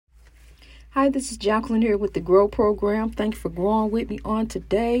Hi, this is Jacqueline here with the Grow Program. Thank you for growing with me on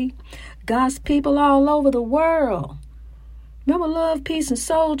today. God's people all over the world. Remember Love, Peace, and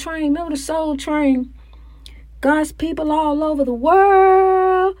Soul Train? Remember the Soul Train? God's people all over the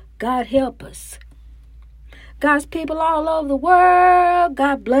world. God help us. God's people all over the world.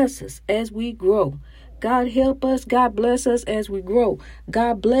 God bless us as we grow. God help us. God bless us as we grow.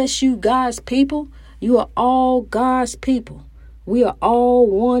 God bless you, God's people. You are all God's people. We are all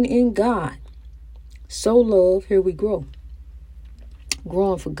one in God. So love, here we grow.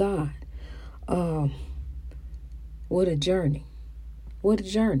 Growing for God. What a journey. What a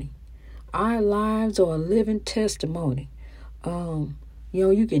journey. Our lives are a living testimony.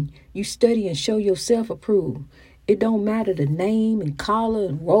 You study and show yourself approved. It don't matter the name and collar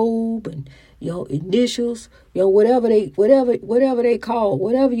and robe and initials, whatever they call,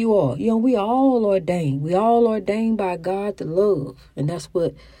 whatever you are. We are all ordained. We all ordained by God to love. And that's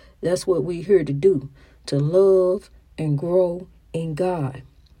what we're here to do, to love and grow in God.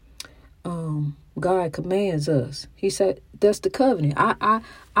 God commands us. He said, that's the covenant.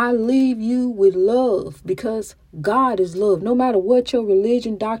 I leave you with love because God is love. No matter what your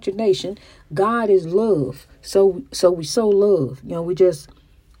religion, doctrination, God is love. So we sow love.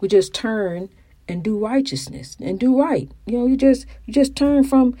 We just turn and do righteousness and do right. You just turn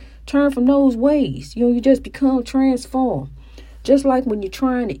from those ways. You just become transformed. Just like when you're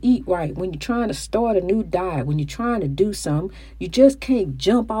trying to eat right, when you're trying to start a new diet, when you're trying to do something, you just can't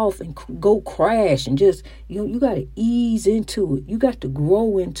jump off and go crash and just, you got to ease into it. You got to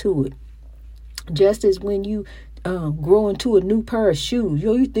grow into it. Just as when you grow into a new pair of shoes,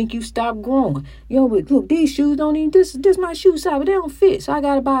 you think you stop growing. But look, these shoes don't even, this my shoe size, but they don't fit. So I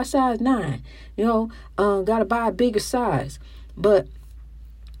got to buy a size 9, got to buy a bigger size. But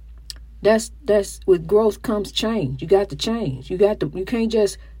that's with growth comes change. You got to change. You can't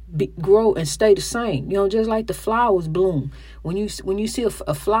just grow and stay the same. Just like the flowers bloom. When you see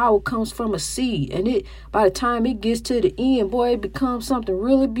a flower comes from a seed, and it by the time it gets to the end, boy, it becomes something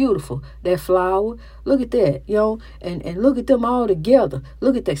really beautiful. That flower, look at that, and look at them all together.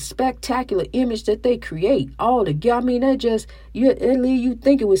 Look at the spectacular image that they create all together. I mean, it leave you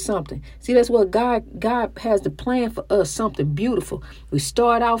thinking with something. See, that's what God has the plan for us, something beautiful. We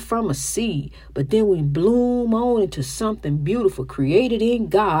start out from a seed, but then we bloom on into something beautiful, created in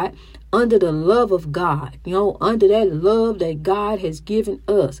God, under the love of God, under that love that God has given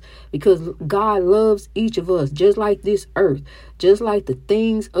us, because God loves each of us, just like this earth, just like the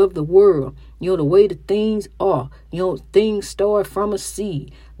things of the world, the way the things are, things start from a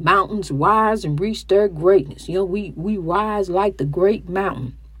seed. Mountains rise and reach their greatness. We rise like the great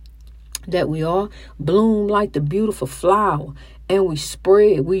mountain that we are, bloom like the beautiful flower, and we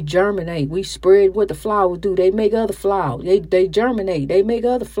spread, we germinate, we spread what the flowers do. They make other flowers. They germinate, they make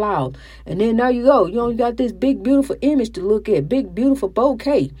other flowers. And then there you go. You got this big, beautiful image to look at, big, beautiful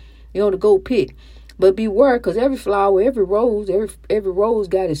bouquet, to go pick. But beware, because every flower, every rose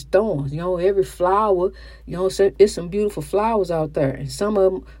got its thorns. Every flower, it's some beautiful flowers out there. And some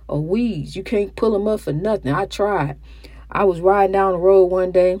of them are weeds. You can't pull them up for nothing. I tried. I was riding down the road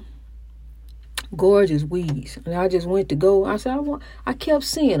one day. Gorgeous weeds, and I just went to go. I said, I kept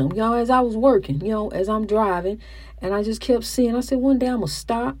seeing them, as I was working, as I'm driving, and I just kept seeing. I said, one day I'm gonna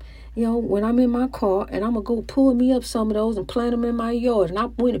stop, when I'm in my car, and I'm gonna go pull me up some of those and plant them in my yard. And I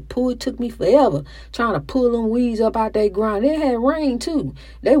went and pulled. It took me forever trying to pull them weeds up out that ground. It had rain too.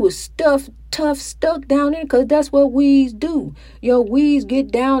 They was stuck down there, because that's what weeds do. Weeds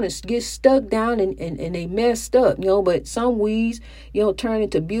get down and get stuck down and they messed up, but some weeds, turn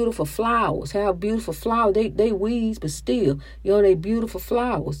into beautiful flowers, have beautiful flowers. They weeds, but still, they beautiful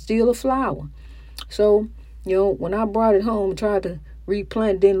flowers, still a flower. So, when I brought it home and tried to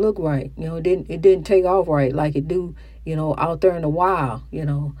replant, it didn't look right. It didn't take off right like it do, out there in the wild,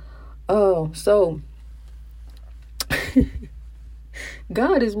 so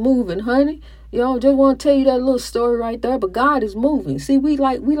God is moving, honey. Just want to tell you that little story right there, but God is moving. See, we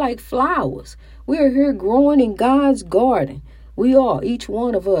like flowers. We are here growing in God's garden. We are, each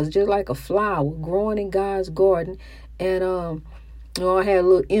one of us, just like a flower growing in God's garden. And I had a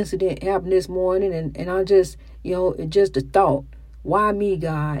little incident happen this morning, and I just, just a thought. Why me,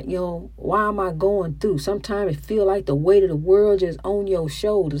 God? Why am I going through? Sometimes it feel like the weight of the world just on your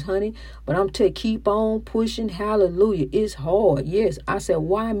shoulders, honey. But I'm to keep on pushing. Hallelujah. It's hard. Yes. I said,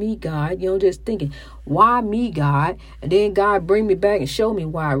 why me, God? Just thinking, why me, God? And then God bring me back and show me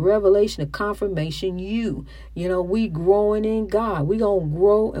why. Revelation of confirmation, we growing in God. We going to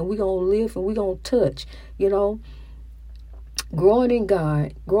grow, and we going to live, and we going to touch, growing in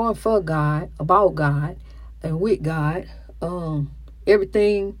God, growing for God, about God, and with God.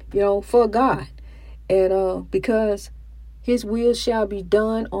 everything, for God. And because his will shall be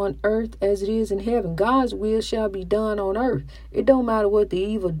done on earth as it is in heaven. God's will shall be done on earth. It don't matter what the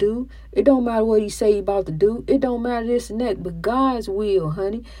evil do. It don't matter what he say he about to do. It don't matter this and that. But God's will,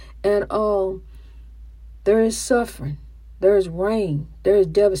 honey. And there is suffering. There is rain. There is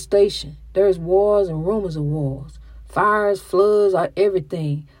devastation. There is wars and rumors of wars. Fires, floods,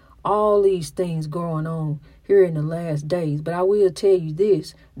 everything. All these things going on here in the last days. But I will tell you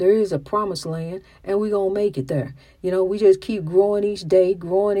this, there is a promised land and we're going to make it there. We just keep growing each day,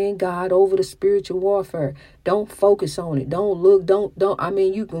 growing in God over the spiritual warfare. Don't focus on it. Don't look,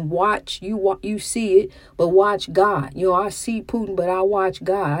 you can watch, you see it, but watch God. I see Putin, but I watch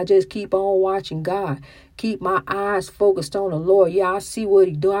God. I just keep on watching God. Keep my eyes focused on the Lord. Yeah, I see what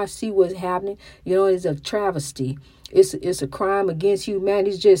he do. I see what's happening. It's a travesty. It's a crime against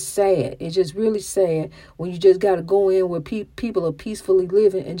humanity. It's just sad. It's just really sad when you just got to go in where people are peacefully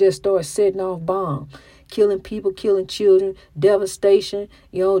living and just start setting off bombs, killing people, killing children, devastation,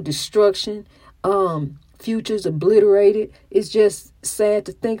 destruction, futures obliterated. It's just sad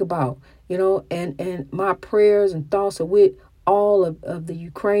to think about, and my prayers and thoughts are with all of the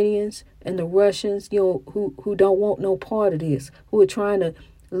Ukrainians and the Russians, who don't want no part of this, who are trying to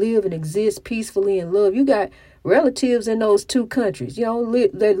live and exist peacefully in love. You got relatives in those two countries, that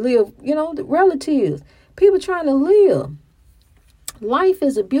live, the relatives, people trying to live. Life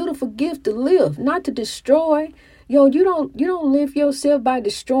is a beautiful gift to live, not to destroy. You don't live yourself by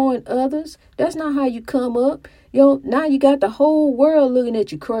destroying others. That's not how you come up. Now you got the whole world looking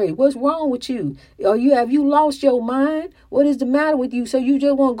at you crazy. What's wrong with you? Have you lost your mind? What is the matter with you? So you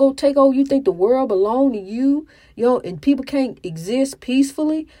just want to go take over? You think the world belongs to you? And people can't exist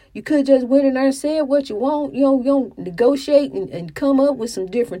peacefully? You could just went in there and said what you want. You negotiate and come up with some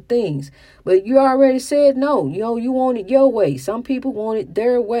different things. But you already said no. You want it your way. Some people want it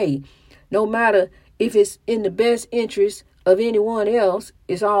their way. No matter if it's in the best interest of anyone else,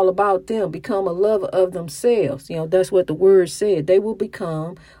 it's all about them. Become a lover of themselves. That's what the word said. They will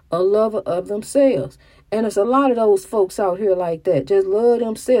become a lover of themselves. And it's a lot of those folks out here like that. Just love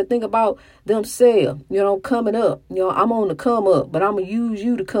themselves. Think about themselves, coming up. I'm on the come up, but I'm going to use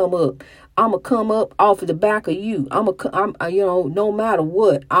you to come up. I'm going to come up off of the back of you. No matter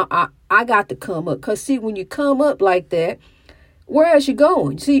what, I got to come up. Because see, when you come up like that, where else you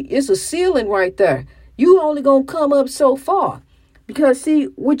going? See, it's a ceiling right there. You only going to come up so far. Because, see,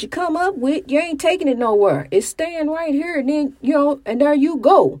 what you come up with, you ain't taking it nowhere. It's staying right here. And then, and there you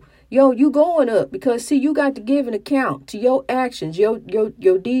go. You going up. Because, see, you got to give an account to your actions, your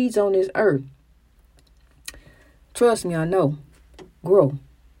deeds on this earth. Trust me, I know. Grow.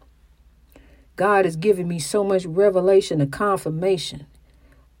 God has given me so much revelation of confirmation.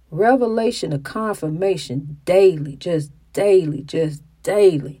 Revelation of confirmation daily. Just daily. Just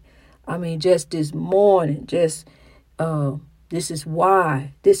this morning, this is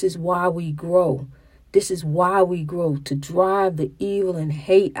why we grow. This is why we grow, to drive the evil and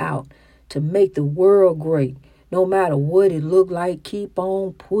hate out, to make the world great. No matter what it look like, keep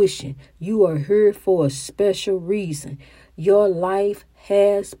on pushing. You are here for a special reason. Your life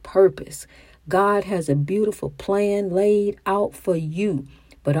has purpose. God has a beautiful plan laid out for you.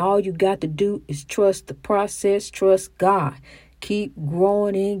 But all you got to do is trust the process, trust God. Keep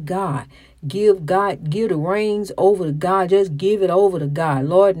growing in God. Give the reins over to God. Just give it over to God.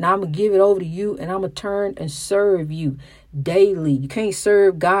 Lord, now I'm going to give it over to you, and I'm going to turn and serve you daily. You can't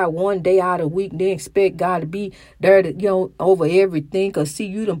serve God one day out of the week and then expect God to be there to, over everything. Because, see,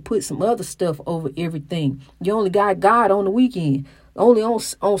 you done put some other stuff over everything. You only got God on the weekend, only on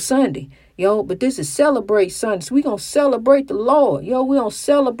Sunday. But this is Celebrate Sunday. So we're going to celebrate the Lord. We're going to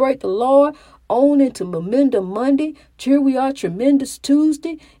celebrate the Lord on into Momentum Monday. Here we are, Tremendous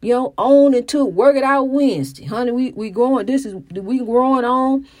Tuesday. On into Work It Out Wednesday. Honey, we growing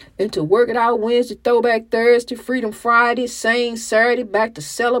on into Work It Out Wednesday, Throwback Thursday, Freedom Friday, Sing Saturday, back to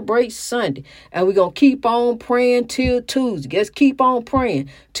Celebrate Sunday. And we're going to keep on praying till Tuesday. Just keep on praying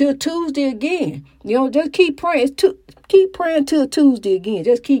till Tuesday again. Just keep praying. Keep praying till Tuesday again.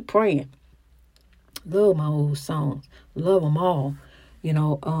 Just keep praying. Love my old songs. Love them all.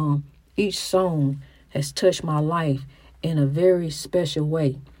 Each song has touched my life in a very special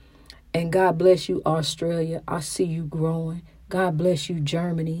way. And God bless you, Australia. I see you growing. God bless you,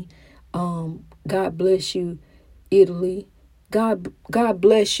 Germany. God bless you, Italy. God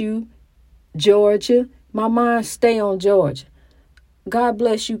bless you, Georgia. My mind stay on Georgia. God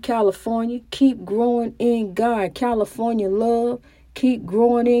bless you, California. Keep growing in God. California love. Keep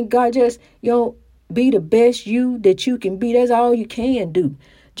growing in God. Just, be the best you that you can be. That's all you can do.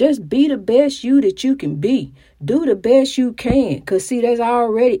 Just be the best you that you can be. Do the best you can. Because, see, that's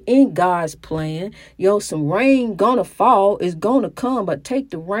already in God's plan. Some rain gonna fall. It's gonna come. But take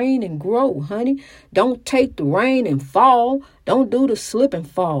the rain and grow, honey. Don't take the rain and fall. Don't do the slip and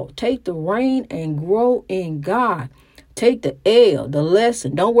fall. Take the rain and grow in God. Take the L, the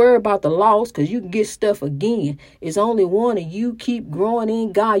lesson. Don't worry about the loss, because you can get stuff again. It's only one of you. Keep growing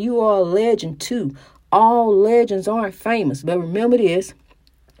in God. You are a legend too. All legends aren't famous. But remember this.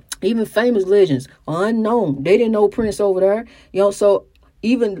 Even famous legends are unknown. They didn't know Prince over there. So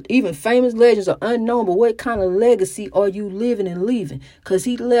even famous legends are unknown. But what kind of legacy are you living and leaving? Because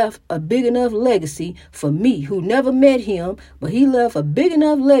he left a big enough legacy for me, who never met him. But he left a big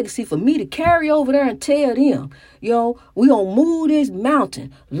enough legacy for me to carry over there and tell them, we gonna move this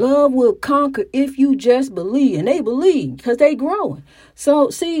mountain. Love will conquer if you just believe. And they believe because they growing.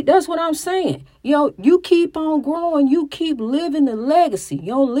 So, see, that's what I'm saying. You keep on growing. You keep living the legacy.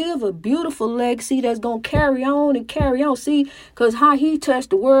 Live a beautiful legacy that's going to carry on and carry on. See, because how he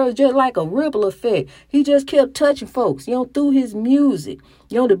touched the world just like a ripple effect. He just kept touching folks, through his music.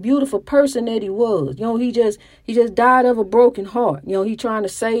 The beautiful person that he was. He just died of a broken heart. He trying to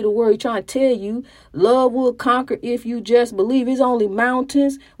say the word. He trying to tell you love will conquer if you just believe. It's only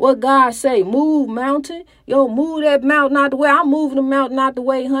mountains. What God say? Move, mountain. Move that mountain out the way. I'm moving the mountain out the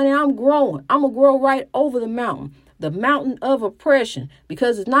way, honey. I'm growing. I'm going to grow right over the mountain. The mountain of oppression,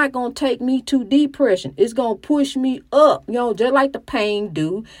 because it's not going to take me to depression. It's going to push me up, just like the pain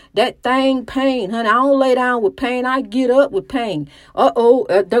do. That thing pain, honey. I don't lay down with pain. I get up with pain. There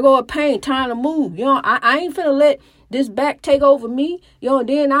go a pain. Time to move. I ain't finna let this back take over me. And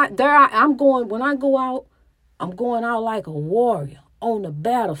then I'm going, when I go out, I'm going out like a warrior on the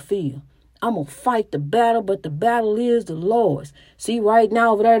battlefield. I'm going to fight the battle, but the battle is the Lord's. See, right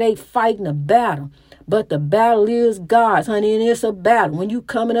now over there, they fighting the battle. But the battle is God's, honey, and it's a battle. When you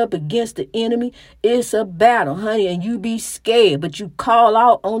coming up against the enemy, it's a battle, honey, and you be scared. But you call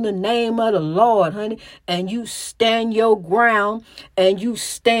out on the name of the Lord, honey, and you stand your ground, and you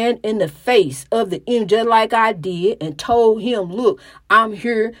stand in the face of the enemy, just like I did, and told him, look, I'm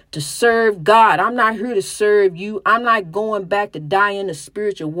here to serve God. I'm not here to serve you. I'm not going back to die in the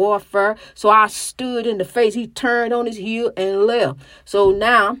spiritual warfare. So I stood in the face. He turned on his heel and left. So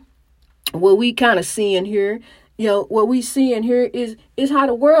now, what we kind of seeing here, what we seeing here is how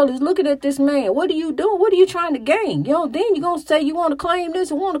the world is looking at this man. What are you doing? What are you trying to gain? Then you're going to say you want to claim this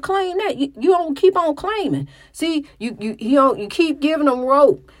and want to claim that. You don't keep on claiming. See, you keep giving them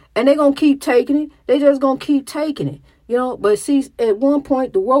rope, and they're going to keep taking it. They just going to keep taking it, But see, at one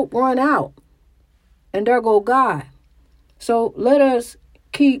point, the rope run out, and there go God. So let us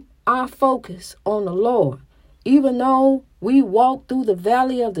keep our focus on the Lord. Even though we walk through the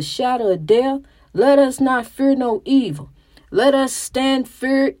valley of the shadow of death, let us not fear no evil. Let us stand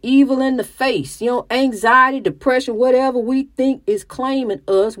fear evil in the face. Anxiety, depression, whatever we think is claiming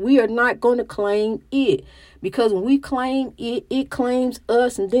us, we are not going to claim it. Because when we claim it, it claims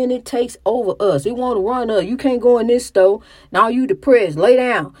us, and then it takes over us. It want to run us. You can't go in this store. Now you depressed. Lay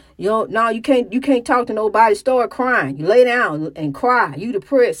down. Now you can't talk to nobody. Start crying. You lay down and cry. You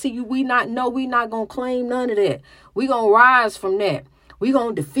depressed. See, we not going to claim none of that. We going to rise from that. We're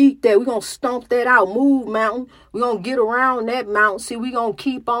going to defeat that. We're going to stomp that out. Move, mountain. We're going to get around that mountain. See, we're going to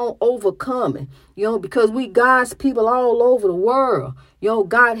keep on overcoming, because we God's people all over the world.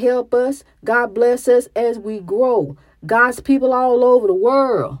 God help us. God bless us as we grow. God's people all over the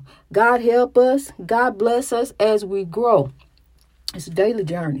world. God help us. God bless us as we grow. It's a daily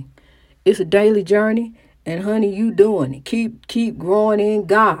journey. It's a daily journey. And honey, you doing it. Keep growing in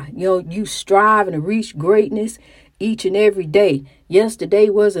God. You striving to reach greatness each and every day.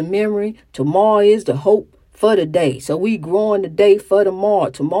 Yesterday was a memory. Tomorrow is the hope for the day. So we growing the day for tomorrow.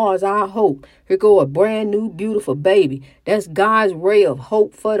 Tomorrow is our hope. Here go a brand new, beautiful baby. That's God's ray of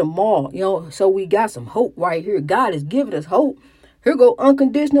hope for tomorrow. So we got some hope right here. God is giving us hope. Here go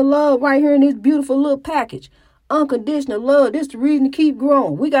unconditional love right here in this beautiful little package. Unconditional love. This is the reason to keep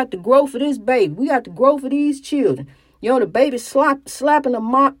growing. We got to grow for this baby. We got to grow for these children. The baby slapping the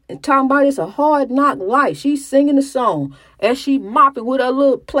mop and talking about it's a hard knock life. She's singing the song as she mopping with her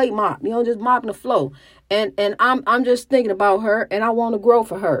little play mop, just mopping the floor. And I'm just thinking about her, and I want to grow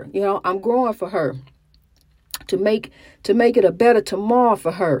for her. I'm growing for her to make it a better tomorrow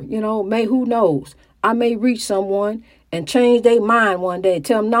for her. Who knows? I may reach someone and change their mind one day.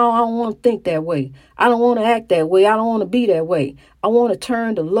 Tell them, no, I don't want to think that way. I don't want to act that way. I don't want to be that way. I want to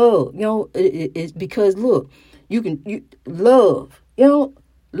turn to love. It's because look. Love,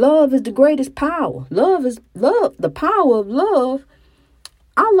 love is the greatest power. Love is love. The power of love.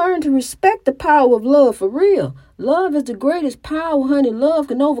 I learned to respect the power of love for real. Love is the greatest power, honey. Love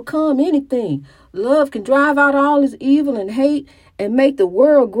can overcome anything. Love can drive out all this evil and hate and make the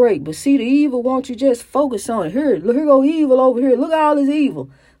world great. But see, the evil won't you just focus on it. Here go evil over here. Look at all this evil.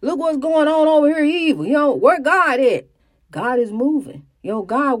 Look what's going on over here, evil. Where God at? God is moving.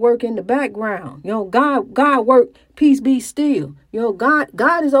 God work in the background. God work, peace be still.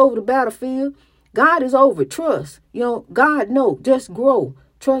 God is over the battlefield. God is over it. Trust. God know. Just grow.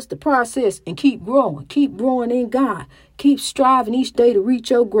 Trust the process and keep growing. Keep growing in God. Keep striving each day to reach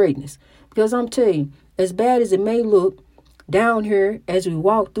your greatness. Because I'm telling you, as bad as it may look down here as we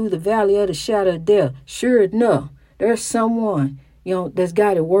walk through the valley of the shadow of death, sure enough, there's someone, that's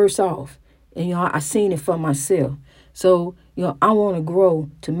got it worse off. And, I seen it for myself. So, I want to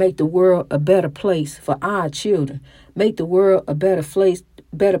grow to make the world a better place for our children. Make the world a better place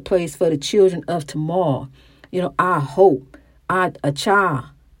for the children of tomorrow. Our hope. A child.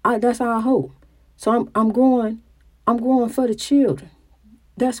 That's our hope. So I'm growing for the children.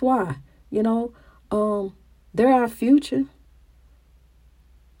 That's why. They're our future.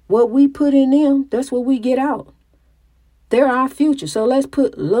 What we put in them, that's what we get out. They're our future. So let's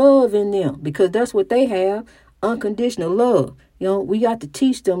put love in them, because that's what they have. Unconditional love. We got to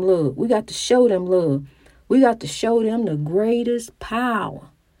teach them love. We got to show them love. We got to show them the greatest power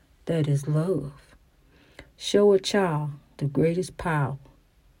that is love. Show a child the greatest power.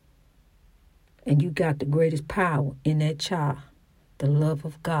 And you got the greatest power in that child, the love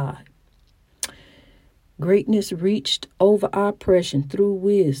of God. Greatness reached over oppression through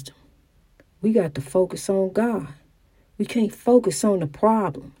wisdom. We got to focus on God. We can't focus on the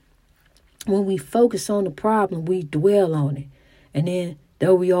problem. When we focus on the problem, we dwell on it. And then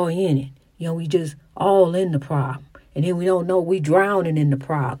there we are in it. We just all in the problem. And then we don't know we drowning in the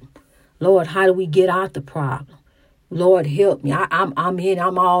problem. Lord, how do we get out the problem? Lord, help me.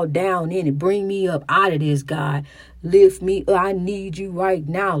 I'm all down in it. Bring me up out of this, God. Lift me up. I need you right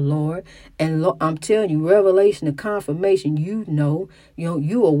now, Lord. And I'm telling you, revelation and confirmation, you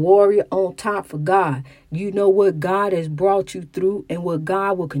a warrior on top for God. You know what God has brought you through and what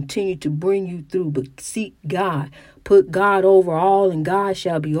God will continue to bring you through. But seek God. Put God over all, and God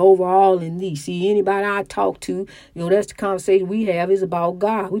shall be over all in thee. See, anybody I talk to, that's the conversation we have is about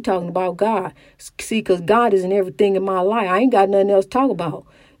God. We talking about God. See, because God is in everything in my life. I ain't got nothing else to talk about.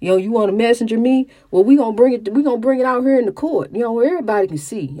 You want to messenger me? Well, we gonna bring it out here in the court, where everybody can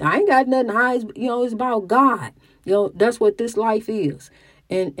see. I ain't got nothing to hide. It's about God. That's what this life is.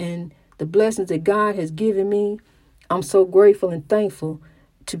 And the blessings that God has given me, I'm so grateful and thankful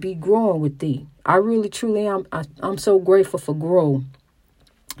to be growing with thee. I really, truly am. I'm so grateful for grow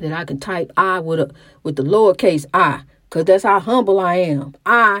that I can type I with the lowercase I, because that's how humble I am.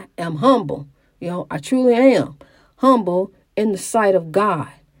 I am humble. I truly am humble in the sight of God.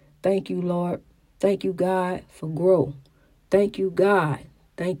 Thank you, Lord. Thank you, God, for grow. Thank you, God.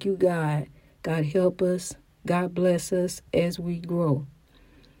 Thank you, God. God help us. God bless us as we grow.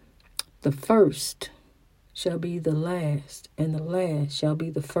 The first shall be the last, and the last shall be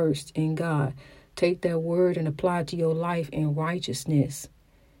the first in God. Take that word and apply it to your life in righteousness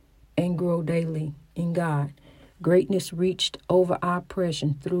and grow daily in God. Greatness reached over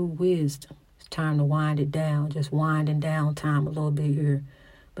oppression through wisdom. It's time to wind it down. Just winding down time a little bit here.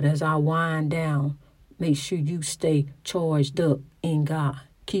 But as I wind down, make sure you stay charged up in God.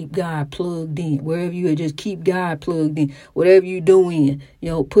 Keep God plugged in. Wherever you are, just keep God plugged in. Whatever you doing,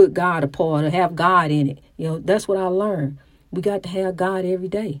 put God a part or have God in it. That's what I learned. We got to have God every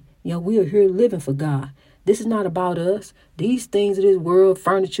day. We are here living for God. This is not about us. These things of this world,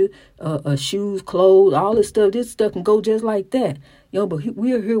 furniture, shoes, clothes, all this stuff can go just like that. But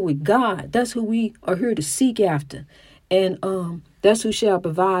we are here with God. That's who we are here to seek after. And that's who shall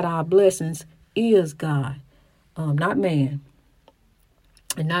provide our blessings is God, not man.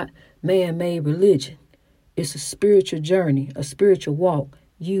 And not man-made religion. It's a spiritual journey, a spiritual walk,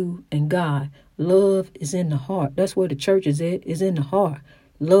 you and God. Love is in the heart. That's where the church is at, is in the heart.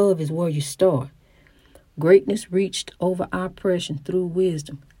 Love is where you start. Greatness reached over oppression through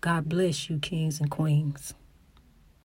wisdom. God bless you, kings and queens.